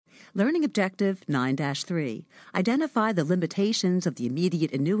Learning Objective 9-3. Identify the limitations of the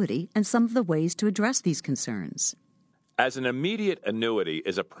immediate annuity and some of the ways to address these concerns. As an immediate annuity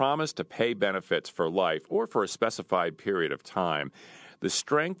is a promise to pay benefits for life or for a specified period of time, the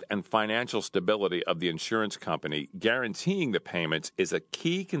strength and financial stability of the insurance company guaranteeing the payments is a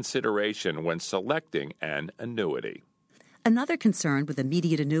key consideration when selecting an annuity. Another concern with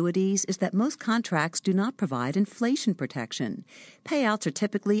immediate annuities is that most contracts do not provide inflation protection. Payouts are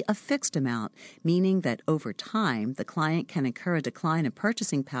typically a fixed amount, meaning that over time, the client can incur a decline in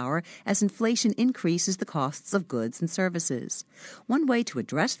purchasing power as inflation increases the costs of goods and services. One way to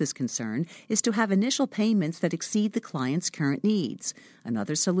address this concern is to have initial payments that exceed the client's current needs.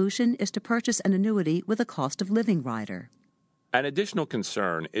 Another solution is to purchase an annuity with a cost of living rider. An additional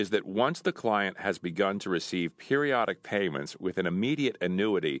concern is that once the client has begun to receive periodic payments with an immediate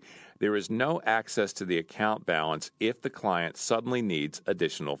annuity, there is no access to the account balance if the client suddenly needs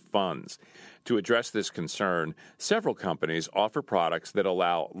additional funds. To address this concern, several companies offer products that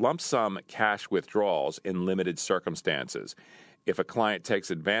allow lump sum cash withdrawals in limited circumstances. If a client takes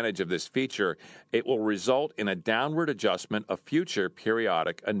advantage of this feature, it will result in a downward adjustment of future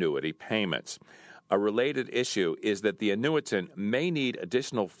periodic annuity payments. A related issue is that the annuitant may need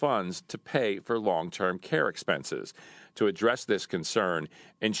additional funds to pay for long-term care expenses. To address this concern,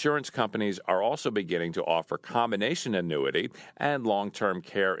 insurance companies are also beginning to offer combination annuity and long-term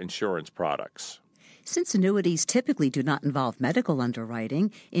care insurance products. Since annuities typically do not involve medical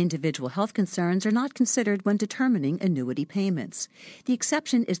underwriting, individual health concerns are not considered when determining annuity payments. The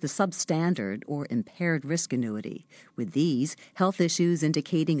exception is the substandard or impaired risk annuity. With these, health issues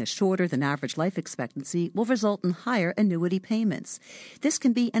indicating a shorter than average life expectancy will result in higher annuity payments. This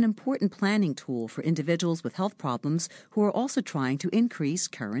can be an important planning tool for individuals with health problems who are also trying to increase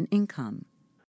current income.